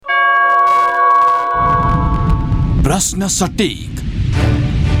प्रश्न सटीक,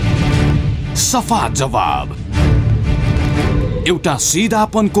 सफा जवाब, एउटा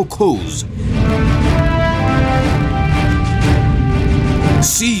सिधापनको खोज,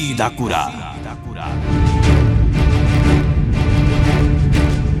 सीधा कुरा।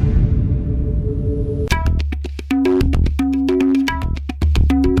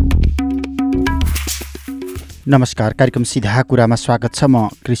 नमस्कार, कार्यक्रम सीधा कुरामा स्वागत छ। म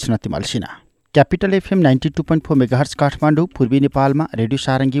कृष्ण तिमल Sinha. Capital FM 92.4 megahertz Kathmandu, पूर्वी नेपालमा रेडियो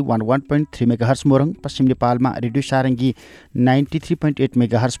सारङ्गी 101.3 मेगाहर्ज मोरङ, पश्चिम नेपालमा रेडियो सारङ्गी 93.8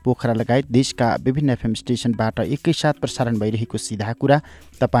 मेगाहर्ज पोखरा लगायत देशका विभिन्न एफएम स्टेशनबाट एकैसाथ प्रसारण भइरहेको सीधा कुरा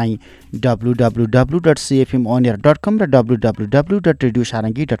तपाईँ www.cfmonair.com र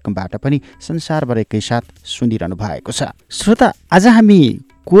www.radiosarangi.com बाट पनि संसारभर एकैसाथ सुनिरहनु भएको छ। श्रोता, आज हामी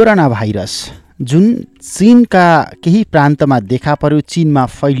कोरोना भाइरस जुन चीनका केही प्रान्तमा देखा पर्यो, चीनमा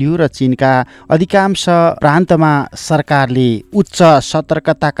फैलियो र चीनका अधिकांश प्रान्तमा सरकारले उच्च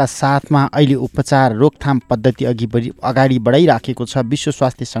सतर्कताका साथमा अहिले उपचार रोकथाम पद्धति अगाडि बढाइराखेको छ। विश्व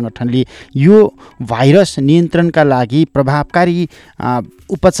स्वास्थ्य सङ्गठनले यो भाइरस नियन्त्रणका लागि प्रभावकारी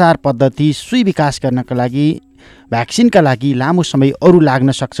उपचार पद्धति सुविकास गर्नका लागि भ्याक्सिनका लागि लामो समय अरू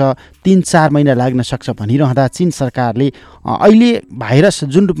लाग्न सक्छ, 3-4 महिना लाग्न सक्छ भनिरहँदा चीन सरकारले अहिले भाइरस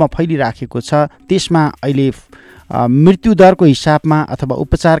जुन रूपमा फैलिराखेको छ त्यसमा अहिले मृत्युदरको हिसाबमा अथवा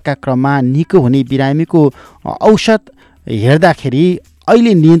उपचारका क्रममा निको हुने बिरामीको औषध हेर्दाखेरि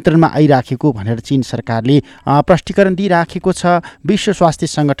अहिले नियन्त्रणमा आइराखेको भनेर चीन सरकारले प्रष्टीकरण दिइराखेको छ। विश्व स्वास्थ्य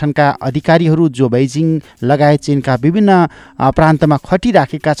सङ्गठनका अधिकारीहरू जो बेइजिङ लगायत चीनका विभिन्न प्रान्तमा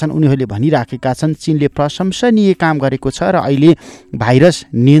खटिराखेका छन्, उनीहरूले भनिराखेका छन् चीनले प्रशंसनीय काम गरेको छ र अहिले भाइरस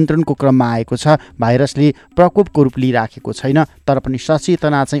नियन्त्रणको क्रममा आएको छ। भाइरसले प्रकोपको रूप लिइराखेको छैन, तर पनि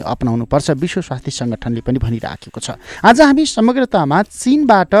सचेतना चाहिँ अपनाउनुपर्छ, विश्व स्वास्थ्य सङ्गठनले पनि भनिराखेको छ। आज हामी समग्रतामा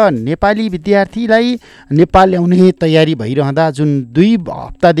चीनबाट नेपाली विद्यार्थीलाई नेपाल ल्याउने तयारी भइरहँदा जुन 2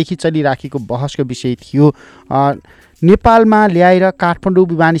 हप्तादेखि चलिराखेको बहसको विषय थियो, नेपालमा ल्याएर काठमाडौँ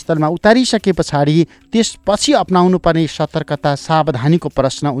विमानस्थलमा उतारिसके पछाडि त्यसपछि अपनाउनु पर्ने सतर्कता, सावधानीको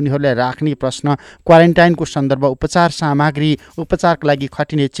प्रश्न, उनीहरूलाई राख्ने प्रश्न, क्वारेन्टाइनको सन्दर्भ, उपचार सामग्री, उपचारका लागि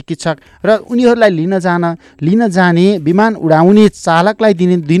खटिने चिकित्सक र उनीहरूलाई लिन जाने विमान उडाउने चालकलाई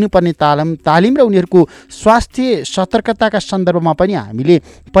दिनुपर्ने तालिम र उनीहरूको स्वास्थ्य सतर्कताका सन्दर्भमा पनि हामीले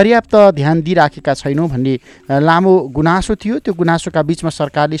पर्याप्त ध्यान दिइराखेका छैनौँ भन्ने लामो गुनासो थियो। त्यो गुनासोका बिचमा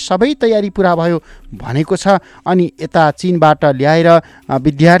सरकारले सबै तयारी पुरा भयो भनेको छ। अनि यता चीनबाट ल्याएर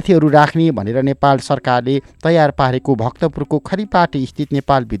विद्यार्थीहरू राख्ने भनेर नेपाल सरकारले तयार पारेको भक्तपुरको खरिपाटी स्थित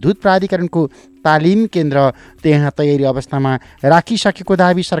नेपाल विद्युत प्राधिकरणको तालिम केन्द्र त्यहाँ तयारी अवस्थामा राखिसकेको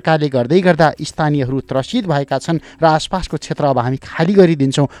दाबी सरकारले गर्दै गर्दा स्थानीयहरू त्रसित भएका छन् र आसपासको क्षेत्र अब हामी खाली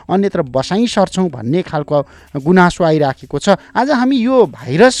गरिदिन्छौँ, अन्यत्र बसाइ सर्छौँ भन्ने खालको गुनासो आइराखेको छ। आज हामी यो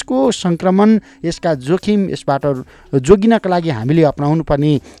भाइरसको सङ्क्रमण, यसका जोखिम, यसबाट जोगिनका लागि हामीले अपनाउनु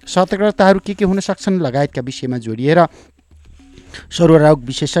पर्ने सतर्कताहरू के हुन सक्छन् लगायतका विषयमा जोडिएर सर्वरोग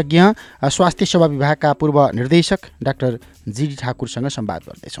विशेषज्ञ, स्वास्थ्य सेवा विभागका पूर्व निर्देशक डाक्टर जीडी ठाकुरसँग संवाद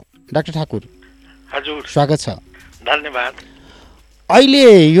गर्दैछौँ। डाक्टर ठाकुर, हजुर, स्वागत छ। धन्यवाद।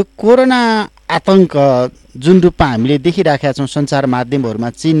 अहिले यो कोरोना आतंक जुन रूपमा हामीले देखिराखेका छौँ सञ्चार माध्यमहरूमा,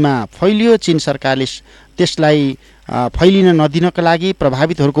 चीनमा फैलियो, चीन सरकारले त्यसलाई फैलिन नदिनका लागि,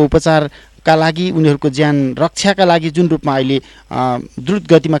 प्रभावितहरूको उपचारका लागि, उनीहरूको ज्यान रक्षाका लागि जुन रूपमा अहिले द्रुत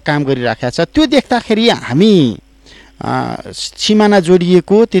गतिमा काम गरिराखेका छ, त्यो देख्दाखेरि हामी सीमाना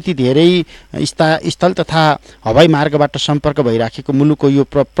जोडिएको त्यति धेरै स्थल तथा हवाई मार्गबाट सम्पर्क भइराखेको मुलुकको यो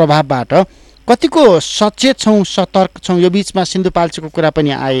प्रभावबाट कतिको सचेत छौँ, सतर्क छौँ? यो बिचमा सिन्धुपाल्चोको कुरा पनि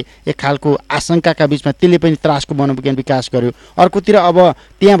आए, एक खालको आशंकाका बिचमा त्यसले पनि त्रासको मनोविज्ञान विकास गर्यो। अर्कोतिर अब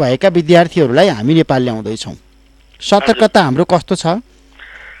त्यहाँ भएका विद्यार्थीहरूलाई हामी नेपाल ल्याउँदैछौँ, सतर्कता हाम्रो कस्तो छ?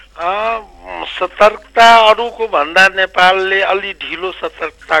 सतर्कता अरूको भन्दा नेपालले अलि ढिलो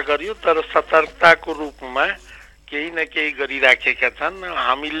सतर्कता गर्यो, तर सतर्कताको रूपमा केही न केही गरिराखेका छन्।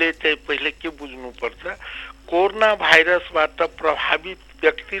 हामीले चाहिँ पहिले के बुझ्नुपर्छ, कोरोना भाइरसबाट प्रभावित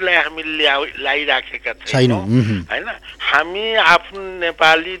व्यक्तिलाई हामी ल्याइराखेका छैनौँ होइन। हामी आफ्नो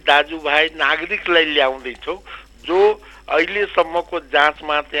नेपाली दाजुभाइ नागरिकलाई ल्याउँदैछौँ जो अहिलेसम्मको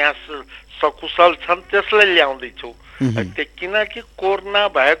जाँचमा त्यहाँ सकुशल छन्, त्यसलाई ल्याउँदैछौँ। किनकि कोरोना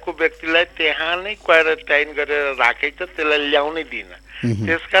भएको व्यक्तिलाई त्यहाँ नै क्वारेन्टाइन गरेर राखेको छ, त्यसलाई ल्याउनै दिन।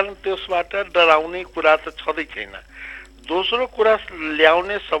 त्यसकारण त्यसबाट डराउने कुरा त छँदै छैन। दोस्रो कुरा,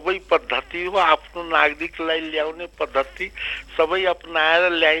 ल्याउने सबै पद्धति हो, आफ्नो नागरिकलाई ल्याउने पद्धति सबै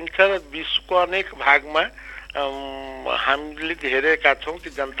अपनाएर ल्याइन्छ र विश्वको अनेक भागमा हामीले हेरेका छौँ कि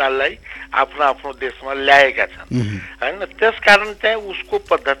जनतालाई आफ्नो आफ्नो देशमा ल्याएका छन् हैन। त्यसकारण चाहिँ उसको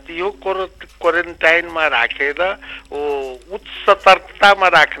पद्धति हो क्वारेन्टाइनमा राखेर उच्च सतर्कतामा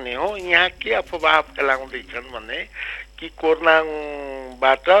राख्ने हो। यहाँ के अफवाह फैलाउँदैछन् भने कि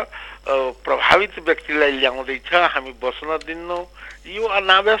कोरोनाबाट प्रभावित व्यक्तिलाई ल्याउँदैछ, हामी बस्न दिन्नौँ, यो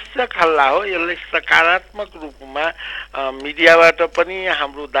अनावश्यक हल्ला हो। यसलाई सकारात्मक रूपमा मिडियाबाट पनि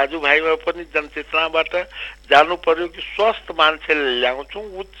हाम्रो दाजुभाइमा पनि जनचेतनाबाट जानु पर्यो कि स्वस्थ मान्छेले ल्याउँछौँ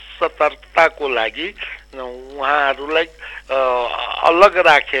उच्च सतर्कताको लागि उहाँहरूलाई अलग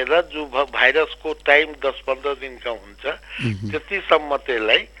राखेर जो भाइरसको टाइम 10-15 दिनका हुन्छ त्यतिसम्म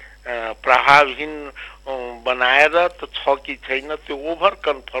त्यसलाई प्रभावहीन बनाएर त छ कि छैन त्यो ओभर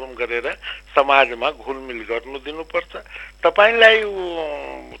कन्फर्म गरेर समाजमा घुलमिल गर्नु दिनुपर्छ।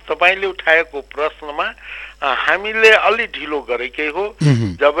 तपाईँले उठाएको प्रश्नमा हामीले अलि ढिलो गरेकै हो।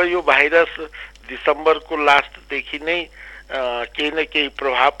 जब यो भाइरस दिसम्बरको लास्टदेखि नै केही न केही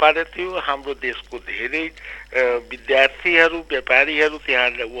प्रभाव पारेको थियो, हाम्रो देशको धेरै विद्यार्थीहरू व्यापारीहरू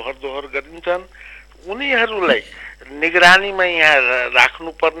त्यहाँ ओहर दोहर गरिन्छन्, उनीहरूलाई निगरानीमा यहाँ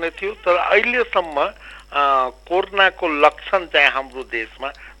राख्नु पर्ने थियो। तर अहिलेसम्म कोरोनाको लक्षण चाहिँ हाम्रो देशमा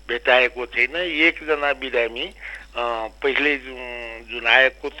भेटाएको छैन। एकजना बिरामी पहिले जुन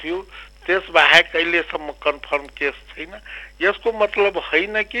आएको थियो त्यसबाहेक अहिलेसम्म कन्फर्म केस छैन। यसको मतलब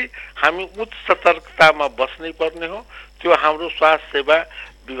होइन कि हामी उच्च सतर्कतामा बस्नै पर्ने हो, त्यो हाम्रो स्वास्थ्य सेवा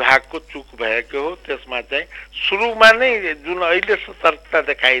विभागको चुक भएको हो। त्यसमा चाहिँ सुरुमा नै जुन अहिले सतर्कता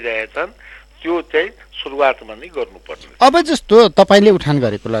देखाइरहेछन् त्यो चाहिँ सुरुवातमा नै गर्नुपर्छ। अब जस्तो तपाईँले उठान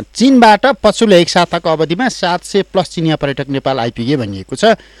गरेको ल चीनबाट पछिल्लो एक साताको अवधिमा 700+ चिनिया पर्यटक नेपाल आइपुगे भनिएको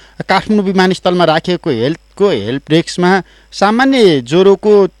छ। काठमाडौँ विमानस्थलमा राखिएको हेल्प डेस्कमा सामान्य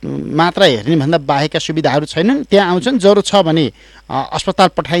ज्वरोको मात्रा हेर्ने भन्दा बाहेकका सुविधाहरू छैनन्। त्यहाँ आउँछन्, ज्वरो छ भने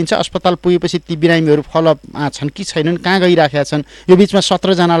अस्पताल पठाइन्छ, अस्पताल पुगेपछि ती बिरामीहरू फलोअपमा छन् कि छैनन्, कहाँ गइराखेका छन्। यो बिचमा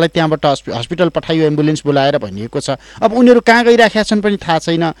 17 जनालाई त्यहाँबाट हस्पिटल पठाइयो, एम्बुलेन्स बोलाएर भनिएको छ। अब उनीहरू कहाँ गइराखेका छन् पनि थाहा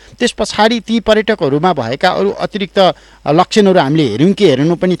छैन। त्यस पछाडि ती पर्यटकहरूमा भएका अरू अतिरिक्त लक्षणहरू हामीले हेऱ्यौँ कि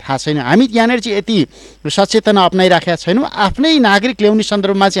हेरेनौँ पनि थाहा छैन। हामी यहाँनिर चाहिँ यति सचेतना अप्नाइराखेका छैनौँ। आफ्नै नागरिक ल्याउने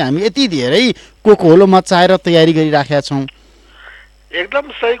सन्दर्भमा चाहिँ हामी यति धेरै कोकोहोलो मचाएर तयारी गरिराखेका छौँ।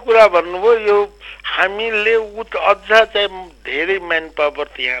 एकदम सही कुरा भन्नुभयो। यो हामीले अझ चाहिँ धेरै म्यान पावर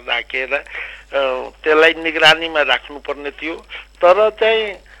त्यहाँ राखेर त्यसलाई निगरानीमा राख्नुपर्ने थियो। तर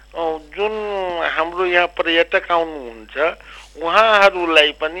चाहिँ जुन हाम्रो यहाँ पर्यटक आउनुहुन्छ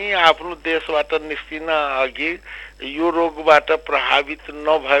उहाँहरूलाई पनि आफ्नो देशबाट निस्किन अघि यो रोगबाट प्रभावित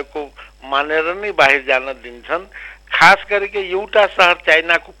नभएको मानेर नै बाहिर जान दिन्छन्। खास गरेर एउटा सहर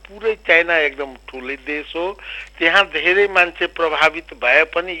चाइनाको, पुरै चाइना एकदम ठुलै देश हो, त्यहाँ धेरै मान्छे प्रभावित भए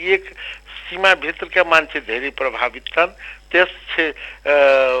पनि एक सीमाभित्रका मान्छे धेरै प्रभावित छन्। त्यस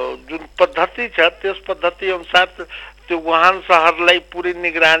जुन पद्धति छ त्यस पद्धति अनुसार त्यो वुहान सहरलाई पुरै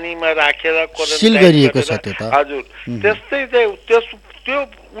निगरानीमा राखेर क्वारेन्टाइन गरेर हजुर त्यस्तै त्यो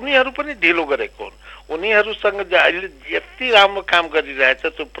उनीहरू पनि ढिलो गरेको हुन्। उनीहरूसँग अहिले यति राम्रो काम गरिरहेछ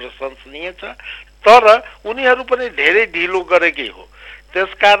त्यो प्रशंसनीय छ, तर उनीहरू पनि धेरै ढिलो गरेकै हो।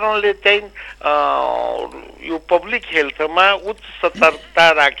 त्यस कारणले चाहिँ यो पब्लिक हेल्थमा उच्च सतर्कता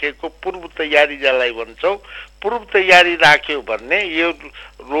राखेको पूर्व तयारी जसलाई भन्छौँ, पूर्व तयारी राख्यो भने यो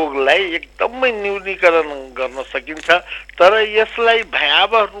रोगलाई एकदमै न्यूनीकरण गर्न सकिन्छ। तर यसलाई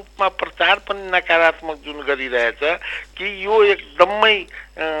भयावह रूपमा प्रचार पनि नकारात्मक जुन गरिरहेछ कि यो एकदमै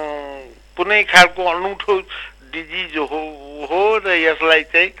कुनै खालको अनौठो डिजिज हो र यसलाई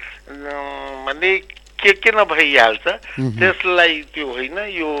चाहिँ भने के न भइहाल्छ, त्यसलाई त्यो होइन।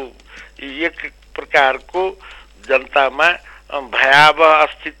 यो एक प्रकारको जनतामा भयावह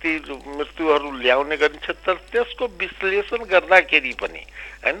स्थिति मृत्युहरू ल्याउने गरिन्छ। तर त्यसको विश्लेषण गर्दाखेरि पनि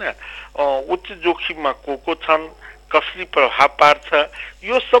हैन उच्च जोखिममा को छन्, कसरी प्रभाव पार्छ,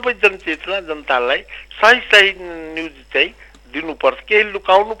 यो सबै जनचेतना जनतालाई सही न्युज चाहिँ दिनुपर्छ। केही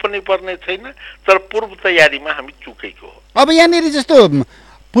लुकाउनु पनि पर्ने छैन, तर पूर्व तयारीमा हामी चुकेको हो। अब यहाँनिर जस्तो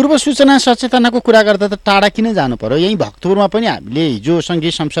पूर्व सूचना सचेतनाको कुरा गर्दा त टाढा किन जानु पर्यो? यही भक्तपुरमा पनि हामीले हिजो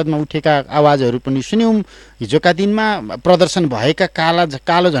सङ्घीय संसदमा उठेका आवाजहरू पनि सुन्यौँ। हिजोका दिनमा प्रदर्शन भएका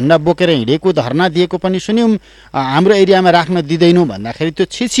कालो झन्डा बोकेर हिँडेको, धरना दिएको पनि सुन्यौँ। हाम्रो एरियामा राख्न दिँदैनौँ भन्दाखेरि त्यो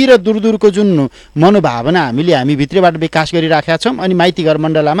छिछि र दूरको जुन मनोभावना हामी भित्रबाट विकास गरिराखेका छौँ। अनि माइतीघर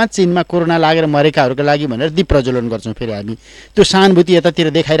मण्डलामा चीनमा कोरोना लागेर मरेकाहरूको लागि भनेर दीप प्रज्वलन गर्छौँ। फेरि हामी त्यो सहानुभूति यतातिर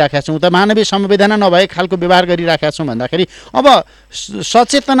देखाइराखेका छौँ। त मानवीय संवेदना नभए खालको व्यवहार गरिराखेका छौँ भन्दाखेरि अब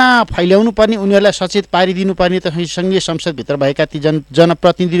सचेत चेतना फैल्याउनु पर्ने, उनीहरूलाई सचेत पारिदिनु पर्ने त सङ्घीय संसदभित्र भएका ती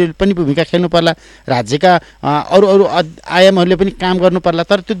जनप्रतिनिधिहरूले पनि भूमिका खेल्नु पर्ला, राज्यका अरू अरू आयामहरूले पनि काम गर्नु पर्ला,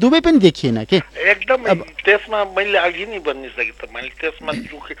 तर त्यो दुवै पनि देखिएन के एकदमै। त्यसमा मैले अघि नै भनिसकेँ तपाईँले, त्यसमा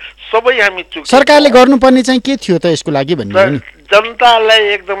सबै हामी चुके। सरकारले गर्नुपर्ने चाहिँ के थियो त यसको लागि भन्ने? जनतालाई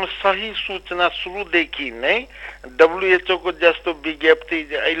एकदम सही सूचना सुरुदेखि नै WHO को जस्तो विज्ञप्ति,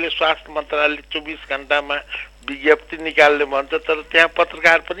 अहिले स्वास्थ्य मन्त्रालयले 24 घण्टामा विज्ञप्ति निकाल्ने भन्छ, तर त्यहाँ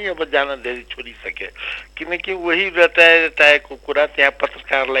पत्रकार पनि अब जान धेरै छोडिसके, किनकि वही रटाएको कुरा त्यहाँ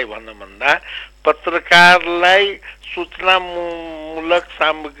पत्रकारलाई भन्नुभन्दा पत्रकारलाई सूचनामूलक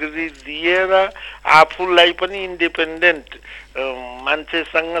सामग्री दिएर आफूलाई पनि इन्डिपेन्डेन्ट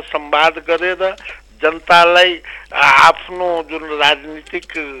मान्छेसँग संवाद गरेर जनतालाई आफ्नो जुन राजनीतिक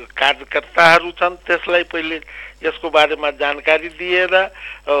कार्यकर्ताहरू छन् त्यसलाई पहिले यसको बारेमा जानकारी दिएर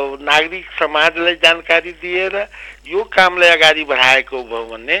नागरिक समाजलाई जानकारी दिएर यो कामलाई अगाडि बढाएको भयो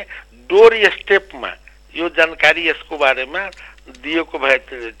भने डोर स्टेपमा यो जानकारी यसको बारेमा दिएको भए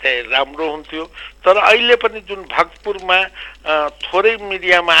चाहिँ राम्रो हुन्थ्यो। तर अहिले पनि जुन भक्तपुरमा थोरै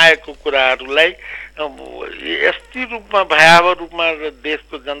मिडियामा आएको कुराहरूलाई यस्तै रूपमा भयावह रूपमा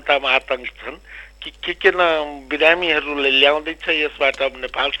देशको जनतामा आतंक छन् कि किन बिरामीहरूले ल्याउँदैछ, यसबाट अब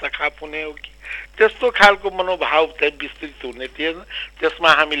नेपाल सखाप हुने हो कि, त्यस्तो खालको मनोभाव चाहिँ विस्तृत हुने थिएन। त्यसमा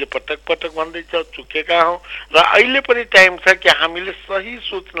हामीले पटक पटक भन्दैछौँ चुकेका हौँ र अहिले पनि टाइम छ कि हामीले सही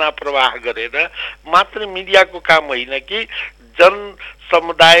सूचना प्रवाह गरेर मात्र मिडियाको काम होइन कि जन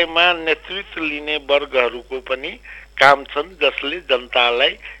समुदायमा नेतृत्व लिने वर्गहरूको पनि काम छन् जसले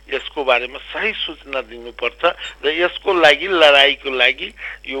जनतालाई यसको बारेमा सही सूचना दिनुपर्छ र यसको लागि लडाईको लागि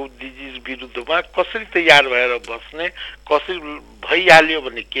यो डिजिज विरुद्धमा कसरी तयार भएर बस्ने, कसरी भइहाल्यो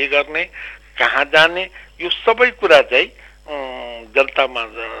भने के गर्ने, कहाँ जाने, यो सबै कुरा चाहिँ जनतामा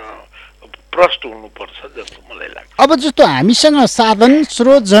प्रष्ट हुनुपर्छ जस्तो मलाई लाग्छ। अब जस्तो हामीसँग साधन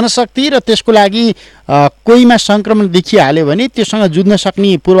स्रोत जनशक्ति र त्यसको लागि कोहीमा संक्रमण देखिहाल्यो भने त्योसँग जुझ्न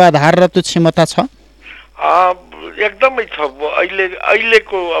सक्ने पूर्वाधार र त्यो क्षमता छ? एकदमै छ।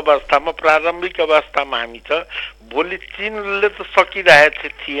 अहिलेको अवस्थामा प्रारम्भिक अवस्थामा हामी छ। भोलि चीनले त सकिरहेको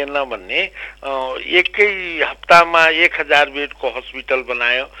थिएन भन्ने एकै हप्तामा 1000 बेडको हस्पिटल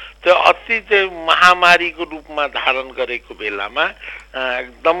बनायो, त्यो अति चाहिँ महामारीको रूपमा धारण गरेको बेलामा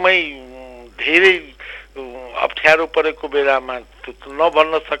एकदमै धेरै अप्ठ्यारो परेको बेलामा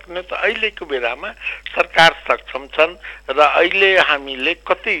नभन्न सक्ने, त अहिलेको बेलामा सरकार सक्षम छन् र अहिले हामीले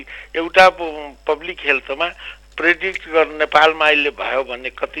कति एउटा पब्लिक हेल्थमा प्रेडिक्ट गर्न नेपालमा अहिले भयो भने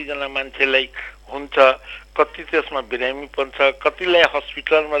कतिजना मान्छेलाई हुन्छ, कति त्यसमा बिरामी पर्छ, कतिलाई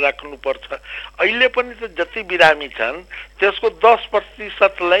हस्पिटलमा राख्नुपर्छ। अहिले पनि त जति बिरामी छन् त्यसको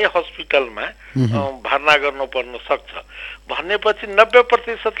 10%लाई हस्पिटलमा भर्ना गर्नुपर्न सक्छ भनेपछि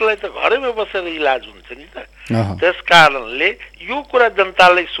 90%लाई त घरैमा बसेर इलाज हुन्छ नि त। त्यस कारणले यो कुरा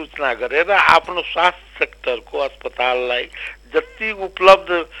जनतालाई सूचना गरेर आफ्नो स्वास्थ्य सेक्टरको अस्पताललाई जति उपलब्ध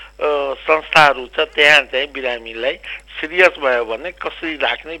संस्थाहरू छ त्यहाँ चाहिँ बिरामीलाई सिरियस भयो भने कसरी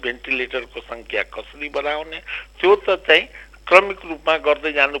राख्ने, भेन्टिलेटरको संख्या कसरी बढाउने, त्यो त चाहिँ क्रमिक रूपमा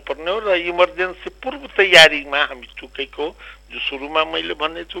गर्दै जानुपर्ने हो र इमर्जेन्सी पूर्व तयारीमा हामी चुकेको जो सुरुमा मैले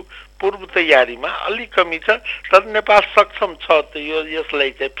भनेछु पूर्व तयारीमा अलि कमी छ। तर नेपाल सक्षम छ त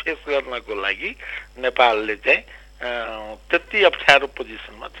यसलाई चाहिँ फेस गर्नको लागि नेपालले चाहिँ त्यति अप्ठ्यारो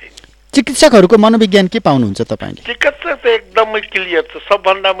पोजिसनमा छैन। चिकित्सकहरूको मनोविज्ञान के पाउनुहुन्छ तपाईँले? चिकित्सक त एकदमै क्लियर छ।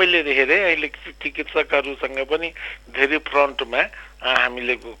 सबभन्दा मैले हेरेँ अहिले चिकित्सकहरूसँग पनि धेरै फ्रन्टमा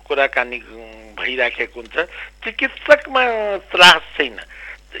हामीले कुराकानी भइराखेको हुन्छ। चिकित्सकमा त्रास छैन,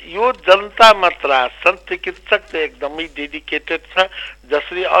 यो जनतामा त्रास छ। चिकित्सक त एकदमै डेडिकेटेड छ,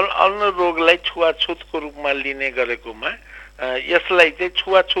 जसरी अन्य रोगलाई छुवाछुतको रूपमा लिने गरेकोमा यसलाई चाहिँ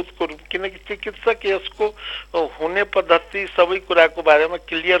छुवाछुतको रूप, किनकि चिकित्सक यसको हुने पद्धति सबै कुराको बारेमा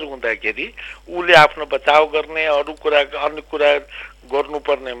क्लियर हुँदाखेरि उसले आफ्नो बचाव गर्ने अरू कुरा अन्य कुरा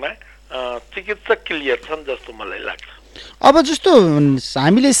गर्नुपर्नेमा चिकित्सक क्लियर छन् जस्तो मलाई लाग्छ। अब जस्तो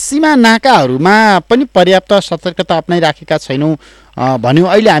हामीले सीमा नाकाहरूमा पनि पर्याप्त सतर्कता अपनाइराखेका छैनौँ भन्यौँ।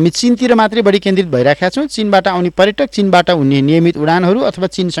 अहिले हामी चीनतिर मात्रै बढी केन्द्रित भइराखेका छौँ, चीनबाट आउने पर्यटक, चीनबाट हुने नियमित उडानहरू अथवा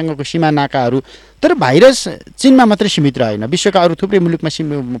चीनसँगको सीमा नाकाहरू। तर भाइरस चीनमा मात्रै सीमित रहेन, विश्वका अरू थुप्रै मुलुकमा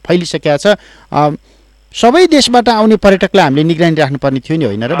फैलिसकेका छ। सबै देशबाट आउने पर्यटकलाई हामीले निगरानी राख्नुपर्ने थियो नि,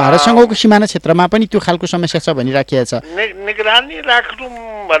 होइन र? भारतसँगको सिमाना क्षेत्रमा पनि त्यो खालको समस्या छ भनिराखिएको छ। निगरानी राख्नु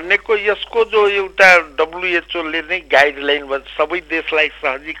भनेको यसको जो एउटा WHO ले नै गाइडलाइन सबै देशलाई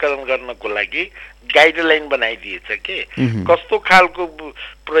सहजीकरण गर्नको लागि गाइडलाइन बनाइदिएछ के कस्तो खालको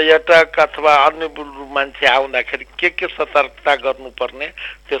पर्यटक अथवा अन्य मान्छे आउँदाखेरि के सतर्कता गर्नुपर्ने,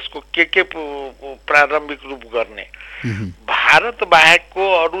 त्यसको के प्रारम्भिक रूप गर्ने। भारत बाहेकको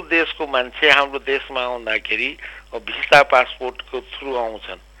अरू देशको मान्छे हाम्रो देशमा आउँदाखेरि भिसा पासपोर्टको थ्रु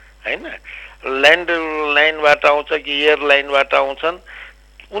आउँछन् हैन, ल्यान्ड लाइनबाट आउँछ कि एयर लाइनबाट आउँछन्,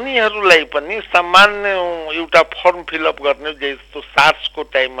 उनीहरूलाई पनि सामान्य एउटा फर्म फिलअप गर्ने जस्तो सार्सको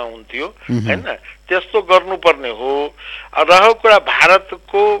टाइममा हुन्थ्यो हैन, त्यस्तो गर्नुपर्ने हो। रह्यो कुरा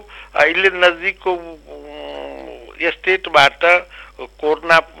भारतको अहिले नजिकको स्टेटबाट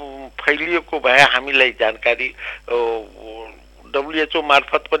कोरोना फैलिएको भए हामीलाई जानकारी WHO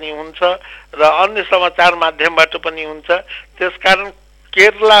मार्फत पनि हुन्छ र अन्य समाचार माध्यमबाट पनि हुन्छ। त्यसकारण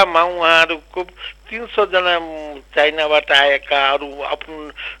केरलामा उहाँहरूको 300 जना चाइनाबाट आएका अरू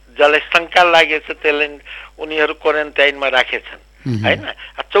आफ्नो जसलाई शङ्का लागेछ त्यसलाई उनीहरू क्वारेन्टाइनमा राखेछन् हैन।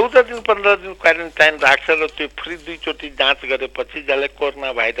 14 दिन 15 दिन क्वारेन्टाइन राख्छ र त्यो फ्री 2 चोटि जाँच गरेपछि जसलाई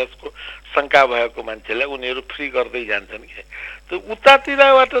कोरोना भाइरसको शङ्का भएको मान्छेलाई उनीहरू फ्री गर्दै जान्छन् के। त्यो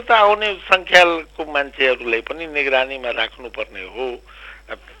उतातिरबाट त आउने सङ्ख्याको मान्छेहरूलाई पनि निगरानीमा राख्नुपर्ने हो।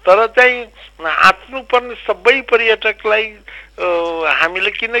 तर चाहिँ आत्नुपर्ने सबै पर्यटकलाई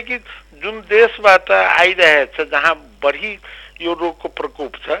हामीले, किनकि जुन देशबाट आइरहेछ जहाँ बढी यो रोगको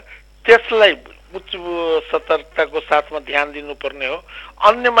प्रकोप छ त्यसलाई उच्च सतर्कताको साथमा ध्यान दिनुपर्ने हो।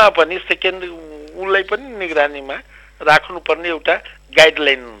 अन्यमा पनि सेकेन्ड उसलाई पनि निगरानीमा राख्नुपर्ने एउटा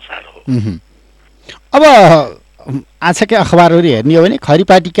गाइडलाइन अनुसार हो। अब आजकै अखबारहरू हेर्ने हो भने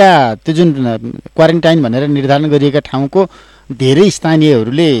खरिपाटीका त्यो जुन क्वारेन्टाइन भनेर निर्धारण गरिएका ठाउँको धेरै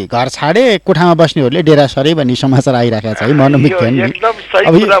स्थानीयहरूले घर छाडे, कोठामा बस्नेहरूले डेरा सरे भन्ने समाचार आइरहेको छ है। मनोविज्ञान एकदम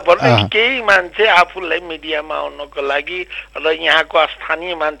सही कुरा भन्नु। केही मान्छे आफूलाई मिडियामा आउनको लागि र यहाँको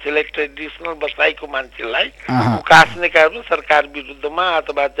स्थानीय मान्छेलाई, ट्रेडिसनल बसाइको मान्छेलाई उकास्ने कारण सरकार विरुद्धमा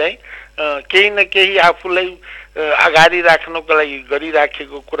अथवा चाहिँ केही न केही आफूलाई अगाडि राख्नको लागि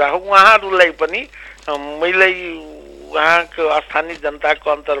गरिराखेको कुरा हो। उहाँहरूलाई पनि मैले उहाँको स्थानीय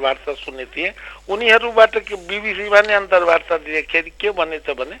जनताको अन्तर्वार्ता सुनेको थिएँ। उनीहरूबाट बीबीसीमा नै अन्तर्वार्ता दिएखेरि के भनेछ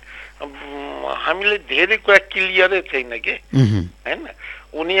भने हामीले धेरै कुरा क्लियरै छैन के हैन।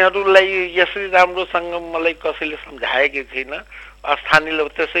 उनीहरूलाई यसरी राम्रोसँग मलाई कसैले सम्झाएकै छैन स्थानीयले,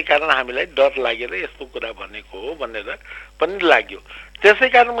 त्यसै कारण हामीलाई डर लागेर यस्तो कुरा भनेको हो भनेर पनि लाग्यो। त्यसै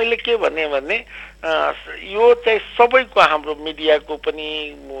कारण मैले के भने यो चाहिँ सबैको, हाम्रो मिडियाको पनि,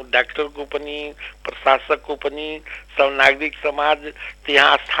 डाक्टरको पनि, प्रशासकको पनि, सब नागरिक समाज,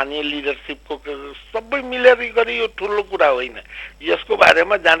 त्यहाँ स्थानीय लिडरसिपको सबै मिलेर गरे यो ठुलो कुरा होइन। यसको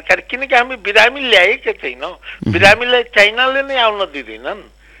बारेमा जानकारी, किनकि हामी बिरामी ल्याएकै छैनौँ, बिरामीलाई चाइनाले नै आउन दिँदैनन्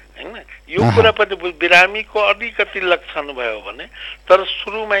हैन। यो कुरा पनि बिरामीको अलिकति लक्षण भयो भने, तर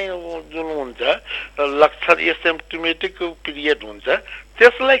सुरुमै जुन हुन्छ लक्षण एसिम्प्टोमेटिक पिरियड हुन्छ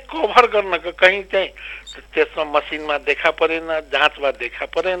त्यसलाई कभर गर्नको कहीँ चाहिँ त्यसमा मसिनमा देखा परेन, जाँचमा देखा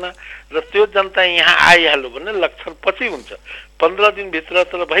परेन र त्यो जनता यहाँ आइहाल्यो भने लक्षण पछि हुन्छ, 15 दिनभित्र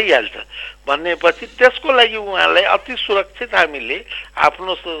त भइहाल्छ भनेपछि त्यसको लागि उहाँलाई अति सुरक्षित हामीले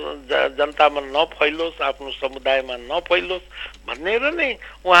आफ्नो जनतामा नफैलोस्, आफ्नो समुदायमा नफैलोस् भनेर नै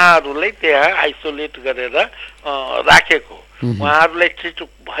उहाँहरूलाई त्यहाँ आइसोलेट गरेर राखेको। उहाँहरूलाई ट्रिट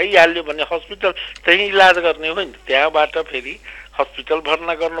भइहाल्यो भने हस्पिटल त्यही इलाज गर्ने हो नि, त्यहाँबाट फेरि हस्पिटल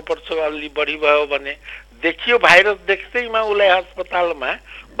भर्ना गर्नुपर्छ। अलि बढी भयो भने देखियो भाइरस देख्दैमा उसलाई अस्पतालमा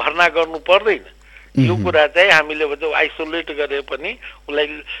भर्ना गर्नु पर्दैन। यो कुरा चाहिँ हामीले आइसोलेट गरे पनि उसलाई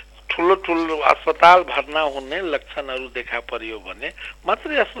ठुलो ठुलो अस्पताल भर्ना हुने लक्षणहरू देखा पर्यो भने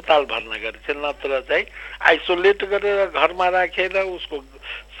मात्रै अस्पताल भर्ना गरिन्छ, नत्र चाहिँ आइसोलेट गरेर घरमा राखेर उसको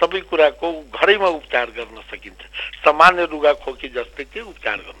सबै कुराको घरैमा उपचार गर्न सकिन्छ। सामान्य रुगा खोकी जस्तै चाहिँ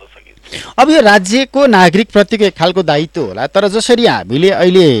उपचार गर्न सकिन्छ। अब यो राज्यको नागरिक प्रतिको एक खालको दायित्व होला, तर जसरी हामीले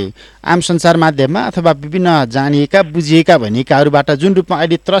अहिले आम सञ्चार माध्यममा अथवा विभिन्न जानिएका बुझिएका भनेकाहरूबाट जुन रूपमा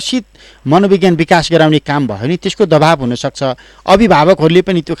अहिले त्रसित मनोविज्ञान विकास गराउने काम भयो नि, त्यसको दबाब हुनसक्छ। अभिभावकहरूले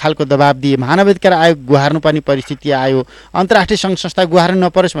पनि त्यो खालको दबाब दिए, मानवाधिकार आयोग गुहार्नुपर्ने परिस्थिति आयो, अन्तर्राष्ट्रिय सङ्घ संस्था गुहार्नु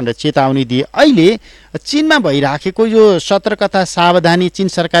नपरोस् भनेर चेतावनी दिए। अहिले चीनमा भइराखेको यो सतर्कता, सावधानी चीन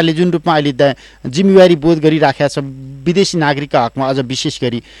सरकारले जुन रूपमा अहिले जिम्मेवारी बोध गरिराखेको छ विदेशी नागरिकका हकमा, अझ विशेष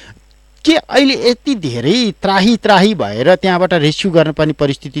गरी के अहिले यति धेरै त्राही भएर त्यहाँबाट रेस्क्यु गर्नुपर्ने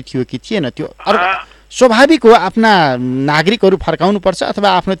परिस्थिति थियो कि थिएन? त्यो स्वाभाविक हो, आफ्ना नागरिकहरू फर्काउनुपर्छ अथवा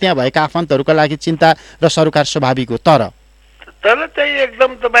आफ्नो त्यहाँ भएका आफन्तहरूका लागि चिन्ता र सरोकार स्वाभाविक हो। तर चाहिँ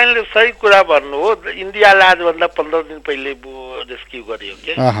एकदम तपाईँले सही कुरा भन्नु हो। इन्डियाले आजभन्दा 15 दिन पहिले रेस्क्यु गर्यो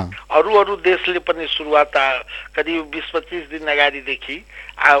के। अरू देशले पनि सुरुवात करिब 20-25 दिन अगाडिदेखि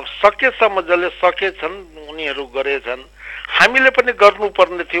सकेसम्म जसले सकेछन् उनीहरू गरेछन्। हामीले पनि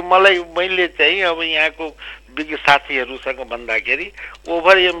गर्नुपर्ने थियो। मैले चाहिँ अब यहाँको विज्ञ साथीहरूसँग भन्दाखेरि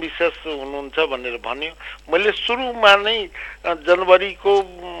ओभर एम्बिसियस हुनुहुन्छ भनेर भन्यो। मैले सुरुमा नै जनवरीको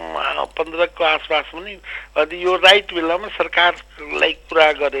 15 को आसपासमा नै यो राइट बेलामा सरकारलाई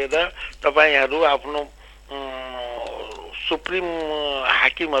कुरा गरेर तपाईँहरू आफ्नो सुप्रिम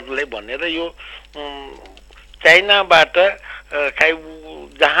हाकिमहरूलाई भनेर यो चाइनाबाट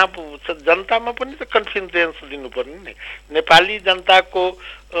जहाँ जनतामा पनि त कन्फिडेन्स दिनुपर्ने नि। नेपाली जनताको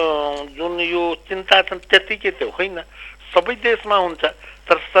जुन यो चिन्ता छन् त्यतिकै त होइन, सबै देशमा हुन्छ,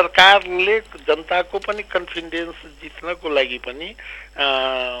 तर सरकारले जनताको पनि कन्फिडेन्स जित्नको लागि पनि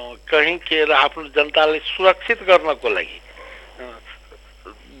कहीँ के आफ्नो जनतालाई सुरक्षित गर्नको लागि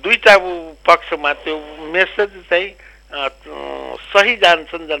दुईटा पक्षमा त्यो मेसेज चाहिँ सही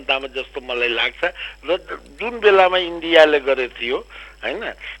जान्छन् जनतामा जस्तो मलाई लाग्छ। र जुन बेलामा इन्डियाले गरेको थियो होइन,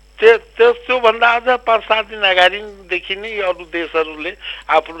 त्योभन्दा अझ 5-7 दिन अगाडिदेखि नै अरू देशहरूले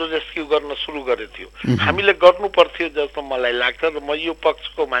आफ्नो रेस्क्यु गर्न सुरु गरेको थियो। हामीले गर्नु पर्थ्यो जस्तो मलाई लाग्छ र म यो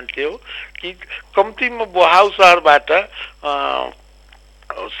पक्षको मान्छे हो कि कम्तीमा बोहाउ सहरबाट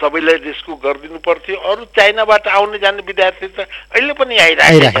सबैलाई रेस्क्यु गरिदिनु पर्थ्यो। अरू चाइनाबाट आउने जाने विद्यार्थी त अहिले पनि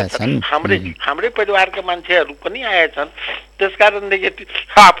आइरहेका छन्, हाम्रै परिवारका मान्छेहरू पनि आएछन्। त्यस कारणदेखि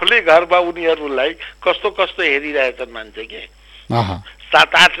आफूले घरमा उनीहरूलाई कस्तो कस्तो हेरिरहेछन् मान्छे के।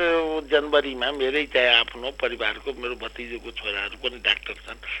 7-8 जनवरीमा मेरै चाहिँ आफ्नो परिवारको मेरो भतिजोको छोराहरू पनि डाक्टर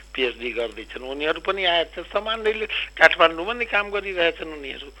छन्, पिएचडी गर्दैछन्, उनीहरू पनि आएछन्। सामान्यले काठमाडौँमा नै काम गरिरहेछन्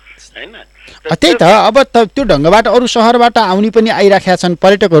उनीहरू होइन। त्यही त अब त्यो ढङ्गबाट अरू सहरबाट आउने पनि आइराखेका छन्,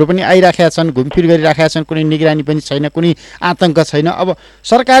 पर्यटकहरू पनि आइराखेका छन्, घुमफिर गरिराखेका छन्, कुनै निगरानी पनि छैन, कुनै आतंक छैन। अब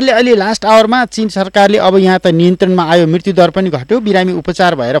सरकारले अहिले लास्ट आवरमा चीन सरकारले अब यहाँ त नियन्त्रणमा आयो, मृत्युदर पनि घट्यो, बिरामी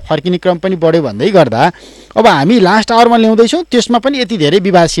उपचार भएर फर्किने क्रम पनि बढ्यो भन्दै गर्दा अब हामी लास्ट आवरमा ल्याउँदैछौँ, त्यसमा पनि यति धेरै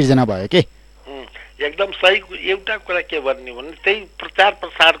विवाद सिर्जना भयो के। एकदम सही। एउटा कुरा के भन्ने भने त्यही प्रचार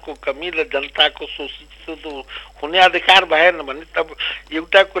प्रसारको कमी र जनताको शोषित हुने अधिकार भएन भने तब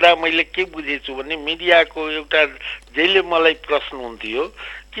एउटा कुरा मैले के बुझेछु भने मिडियाको एउटा जहिले मलाई प्रश्न हुन्थ्यो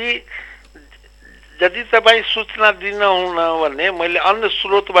कि यदि तपाईँ सूचना दिनुहुन भने मैले अन्य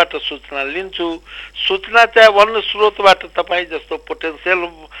स्रोतबाट सूचना लिन्छु, सूचना चाहिँ अन्य स्रोतबाट तपाईँ जस्तो पोटेन्सियल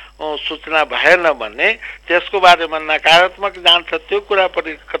सूचना भएन भने त्यसको बारेमा नकारात्मक जान्छ। त्यो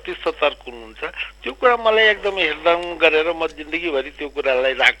कुराप्रति कति सतर्क हुनुहुन्छ त्यो कुरा मलाई एकदमै हेरदाम गरेर म जिन्दगीभरि त्यो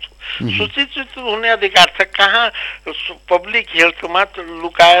कुरालाई राख्छु। सूचित हुने अधिकार छ, कहाँ पब्लिक हेल्थमा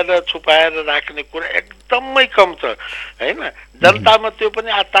लुकाएर छुपाएर राख्ने कुरा एकदमै कम छ होइन। जनतामा त्यो पनि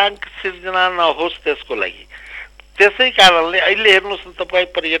आतंक सिर्जना नहोस् त्यसको लागि। त्यसै कारणले अहिले हेर्नुहोस् न,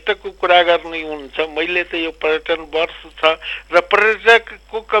 तपाईँ पर्यटकको कुरा गर्ने हुन्छ, मैले त यो पर्यटन वर्ष छ र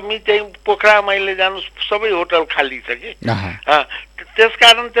पर्यटकको कमी चाहिँ पोखरा मैले जानुहोस् सबै होटल खाली छ कि। त्यस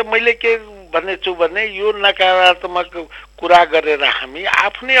कारण चाहिँ मैले के भनेछु भने यो नकारात्मक कुरा गरेर हामी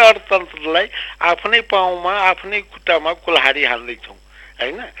आफ्नै अर्थतन्त्रलाई आफ्नै पाउमा आफ्नै खुट्टामा कुल्हाडी हाल्दैछौँ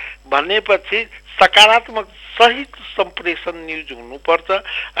होइन। भनेपछि सकारात्मक सही सम्प्रेषण न्युज हुनुपर्छ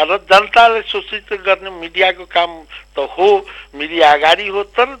र जनतालाई सूचित गर्ने मिडियाको काम त हो, मिडिया अगाडि हो,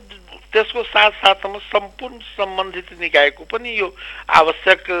 तर त्यसको साथसाथमा सम्पूर्ण सम्बन्धित निकायको पनि यो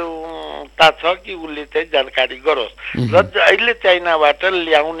आवश्यकता छ कि उसले चाहिँ जानकारी गरोस्। र अहिले चाइनाबाट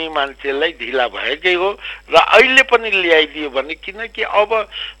ल्याउने मान्छेलाई ढिला भएकै हो र अहिले पनि ल्याइदियो भने, किनकि अब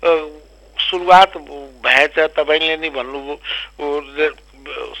सुरुवात भएछ, तपाईँले नै भन्नुभयो,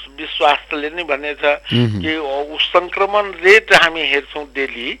 विश्वासले नै भनेछ कि संक्रमण रेट हामी हेर्छौँ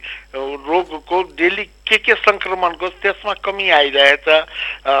डेली, रोगको डेली के संक्रमणको त्यसमा कमी आइरहेछ,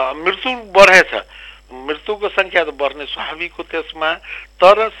 मृत्यु बढेछ, मृत्युको संख्या त बढ्ने स्वाभाविक हो त्यसमा,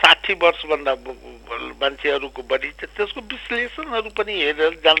 तर 60 वर्षभन्दा मान्छेहरूको बढी छ। त्यसको विश्लेषणहरू पनि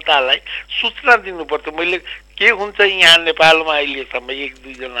हेरेर जनतालाई सूचना दिनुपर्छ। मैले के हुन्छ यहाँ नेपालमा अहिलेसम्म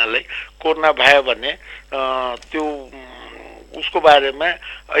 1-2 जनालाई कोरोना भयो भने त्यो उसको बारेमा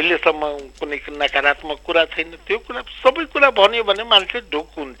अहिलेसम्म कुनै नकारात्मक कुरा छैन। त्यो कुरा सबै कुरा भन्यो भने मान्छे ढुक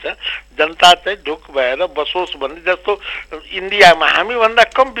हुन्छ, जनता चाहिँ ढुक भएर बसोस् भन्ने। जस्तो इन्डियामा हामीभन्दा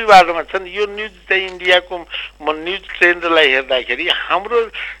कम विवादमा छन्। यो न्युज चाहिँ इन्डियाको न्युज ट्रेन्डलाई हेर्दाखेरि हाम्रो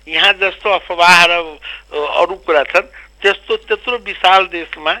यहाँ जस्तो अफवाह र अरू कुरा छन् त्यत्रो विशाल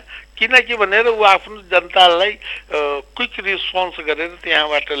देशमा, किनकि भनेर ऊ आफ्नो जनतालाई क्विक रिस्पोन्स गरेर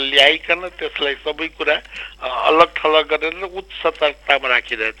त्यहाँबाट ल्याइकन त्यसलाई सबै कुरा अलग थलग गरेर उच्च सतर्कतामा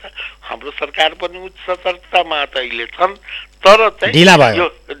राखिरहेछ। हाम्रो सरकार पनि उच्च सतर्कतामा त अहिले छन्, तर चाहिँ यो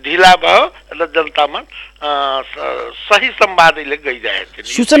ढिला भयो र जनतामा सही संवादले गइरहेको छ।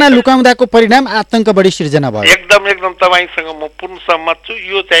 सूचना लुकाउँदाको परिणाम आतंक बढी सिर्जना भयो। एकदम तपाईँसँग म पूर्ण सहमत छु।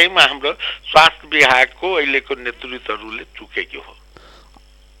 यो चाहिँ हाम्रो स्वास्थ्य विभागको अहिलेको नेतृत्वहरूले चुकेको हो।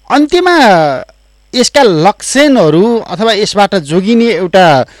 अन्त्यमा यसका लक्षणहरू अथवा यसबाट जोगिने एउटा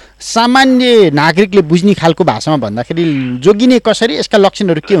सामान्य नागरिकले बुझ्ने खालको भाषामा भन्दाखेरि जोगिने कसरी, यसका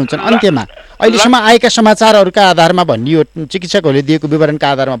लक्षणहरू के हुन्छन् अन्त्यमा? अहिलेसम्म आएका समाचारहरूका आधारमा भनियो, चिकित्सकहरूले दिएको विवरणका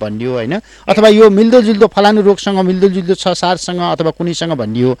आधारमा भनियो होइन, अथवा यो मिल्दोजुल्दो फलानु रोगसँग मिल्दोजुल्दो छ सारसँग अथवा कुनैसँग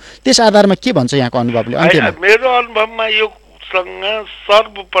भनियो, त्यस आधारमा के भन्छ यहाँको अनुभवले अन्त्यमा? मेरो अनुभवमा यो चिकित्सकसँग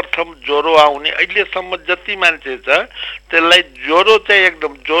सर्वप्रथम ज्वरो आउने अहिलेसम्म जति मान्छे छ त्यसलाई ज्वरो चाहिँ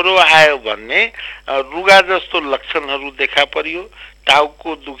एकदम ज्वरो आयो भने रुगा जस्तो लक्षणहरू देखा परियो,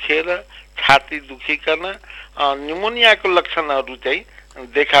 टाउको दुखेर, छाती दुखिकन न्युमोनियाको लक्षणहरू चाहिँ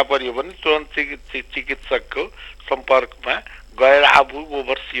देखा परियो भने तुरन्त चिकित्सकको सम्पर्कमा गएर आफू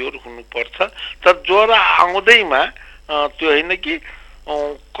ओभरसियोर हुनुपर्छ। तर ज्वरो आउँदैमा त्यो होइन कि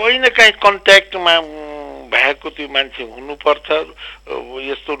कहीँ न कहीँ कन्ट्याक्टमा भएको त्यो मान्छे हुनुपर्छ।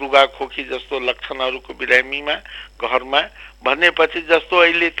 यस्तो रुगाखोकी जस्तो लक्षणहरूको बिरामीमा घरमा भनेपछि जस्तो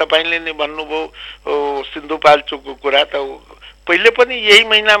अहिले तपाईँले नै भन्नुभयो सिन्धुपाल्चोकको कुरा त पहिले पनि यही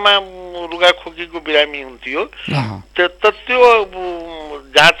महिनामा रुगाखोकीको बिरामी हुन्थ्यो। त्यो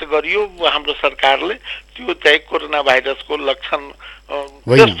जाँच गरियो हाम्रो सरकारले, त्यो चाहिँ कोरोना भाइरसको लक्षण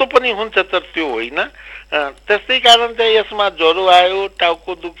जस्तो पनि हुन्छ तर त्यो होइन। त्यसै कारण चाहिँ यसमा ज्वरो आयो,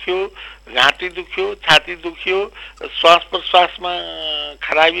 टाउको दुख्यो, घाँटी दुख्यो, छाती दुख्यो, श्वास प्रश्वासमा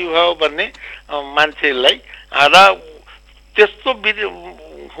खराबी भयो भने मान्छेलाई र त्यस्तो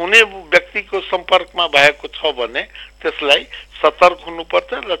हुने व्यक्तिको सम्पर्कमा भएको छ भने त्यसलाई सतर्क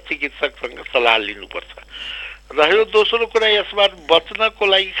हुनुपर्छ र चिकित्सकसँग सल्लाह लिनुपर्छ। रह्यो दोस्रो कुरा, यसबाट बच्नको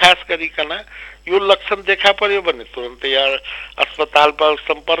लागि खास गरिकन यो लक्षण देखा पर्यो भने तुरन्तै अस्पतालमा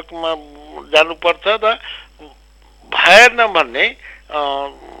सम्पर्कमा जानुपर्छ र भएन भने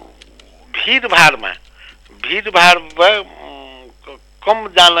भिडभाडमा कम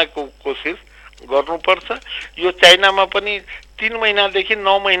जानको कोसिस गर्नुपर्छ। यो चाइनामा पनि 3 महिनादेखि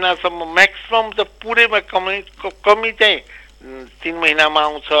 9 महिनासम्म म्याक्सिमम त पुरैमा कमी चाहिँ 3 महिनामा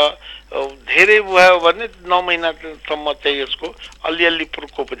आउँछ, धेरै भयो भने 9 महिनासम्म चाहिँ यसको अलिअलि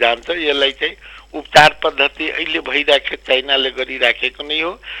प्रकोप जान्छ। यसलाई चाहिँ उपचार पद्धति अहिले भइराखेको चाइनाले गरिराखेको नै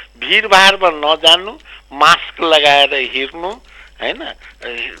हो। भिडभाडमा नजानु, मास्क लगाएर हिँड्नु हैन,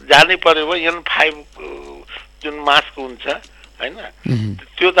 जानै पर्यो भने N5 जुन मास्क हुन्छ हैन,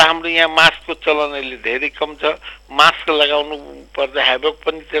 त्यो त हाम्रो यहाँ मास्कको चलन अहिले धेरै कम छ। मास्क लगाउनु पर्दा हेबक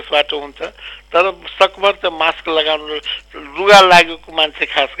पनि त्यसबाट हुन्छ। तर सकभर त मास्क लगाउनु, रुगा लागेको मान्छे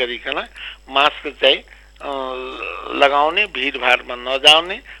खास गरिकन मास्क चाहिँ लगाउने, भिडभाडमा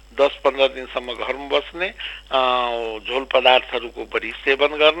नजाउने, 10-15 दिनसम्म घरमा बस्ने, झोल पदार्थहरूको बढी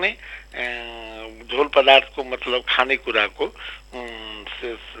सेवन गर्ने। झोल पदार्थको मतलब खानेकुराको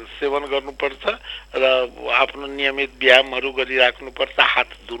सेवन गर्नुपर्छ र आफ्नो नियमित व्यायामहरू गरिराख्नुपर्छ। हात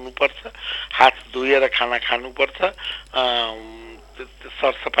धुनुपर्छ, हात धोएर खाना खानुपर्छ,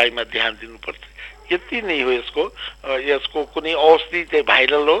 सरसफाइमा ध्यान दिनुपर्छ। यति नै हो। यसको कुनै औषधि चाहिँ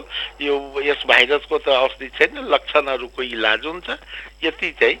भाइरल हो, यस भाइरसको त औषधि छैन, लक्षणहरूको इलाज हुन्छ। यति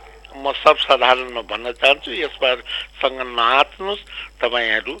चाहिँ म सर्वसाधारणमा भन्न चाहन्छु। यसबाट नआत्नुहोस्,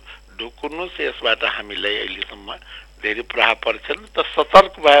 तपाईँहरू ढुक्नुहोस्। यसबाट हामीलाई अहिलेसम्म धेरै प्रभाव पर्छन्, त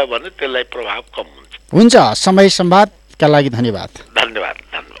सतर्क भयो भने त्यसलाई प्रभाव कम हुन्छ। समय संवादका लागि धन्यवाद। धन्यवाद।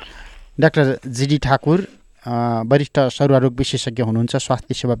 डाक्टर जीडी ठाकुर वरिष्ठ सरुवारोग विशेषज्ञ हुनुहुन्छ,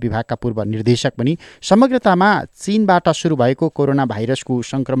 स्वास्थ्य सेवा विभागका पूर्व निर्देशक पनि। समग्रतामा चीनबाट सुरु भएको कोरोना भाइरसको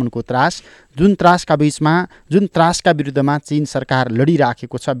संक्रमणको त्रास, जुन त्रासका विरुद्धमा चीन सरकार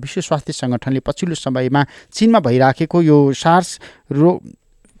लडिराखेको छ, विश्व स्वास्थ्य संगठनले पछिल्लो समयमा चीनमा भइराखेको यो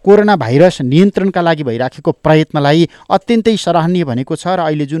कोरोना भाइरस नियन्त्रणका लागि भइराखेको प्रयत्नलाई अत्यन्तै सराहनीय भनेको छ र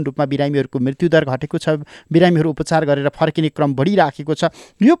अहिले जुन रूपमा बिरामीहरूको मृत्युदर घटेको छ, बिरामीहरू उपचार गरेर फर्किने क्रम बढिराखेको छ,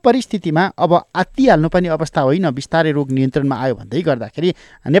 यो परिस्थितिमा अब आत्तिहाल्नु पनि अवस्था होइन, बिस्तारै रोग नियन्त्रणमा आयो भन्दै गर्दाखेरि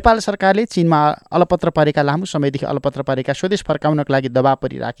नेपाल सरकारले चीनमा अलपत्र परेका, लामो समयदेखि अलपत्र परेका, स्वदेश फर्काउनका लागि दबाब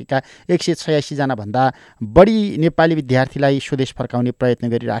परिराखेका 186 जना भन्दा बढी नेपाली विद्यार्थीलाई स्वदेश फर्काउने प्रयत्न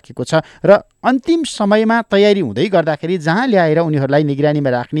गरिराखेको छ र अन्तिम समयमा तयारी हुँदै गर्दाखेरि जहाँ ल्याएर उनीहरूलाई निगरानीमा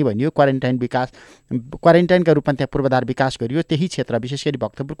राख्ने भनियो, क्वारेन्टाइनका रूपमा त्यहाँ पूर्वाधार विकास गरियो। त्यही क्षेत्र विशेष गरी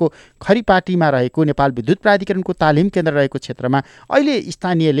भक्तपुरको खरीपाटीमा रहेको नेपाल विद्युत प्राधिकरणको तालिम केन्द्र रहेको क्षेत्रमा अहिले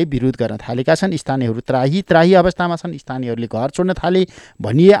स्थानीयले विरोध गर्न थालेका छन्। स्थानीयहरू त्राही अवस्थामा छन्, स्थानीयहरूले घर छोड्न थाले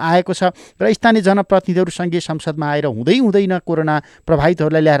भनिए आएको छ र स्थानीय जनप्रतिनिधिहरू सङ्घीय संसदमा आएर हुँदैन कोरोना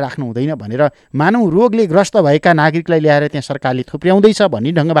प्रभावितहरूलाई ल्याएर राख्नु हुँदैन भनेर मानव रोगले ग्रस्त भएका नागरिकलाई ल्याएर त्यहाँ सरकारले थुप्र्याउँदैछ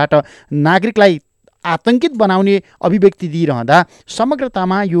भन्ने ढङ्गबाट नागरिकलाई आतंकित बनाउने अभिव्यक्ति दिइरहँदा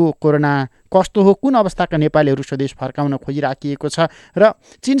समग्रतामा यो कोरोना कस्तो हो, कुन अवस्थाका नेपालीहरू स्वदेश फर्काउन खोजिराखिएको छ र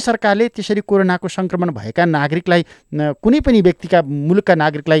चीन सरकारले त्यसरी कोरोनाको संक्रमण भएका नागरिकलाई, कुनै पनि व्यक्तिका मुलुकका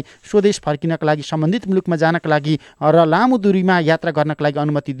नागरिकलाई स्वदेश फर्किनका लागि, सम्बन्धित मुलुकमा जानका लागि र लामो दूरीमा यात्रा गर्नका लागि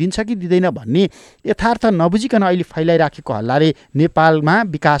अनुमति दिन्छ कि दिँदैन भन्ने यथार्थ नबुझिकन अहिले फैलाइराखेको हल्लाले नेपालमा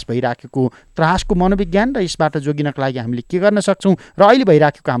विकास भइराखेको त्रासको मनोविज्ञान र यसबाट जोगिनका लागि हामीले के गर्न सक्छौँ र अहिले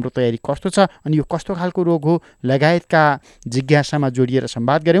भइराखेको हाम्रो तयारी कस्तो छ अनि यो कस्तो खालको रोग हो लगायतका जिज्ञासामा जोडिएर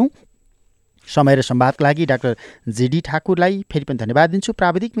संवाद गऱ्यौँ। समय र संवादका लागि डाक्टर जेडी ठाकुरलाई फेरि पनि धन्यवाद दिन्छु।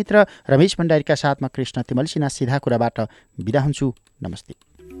 प्राविधिक मित्र रमेश भण्डारीका साथमा कृष्ण तिमल सिन्हा सिधा कुराबाट बिदा हुन्छु।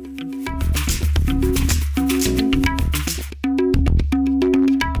 नमस्ते।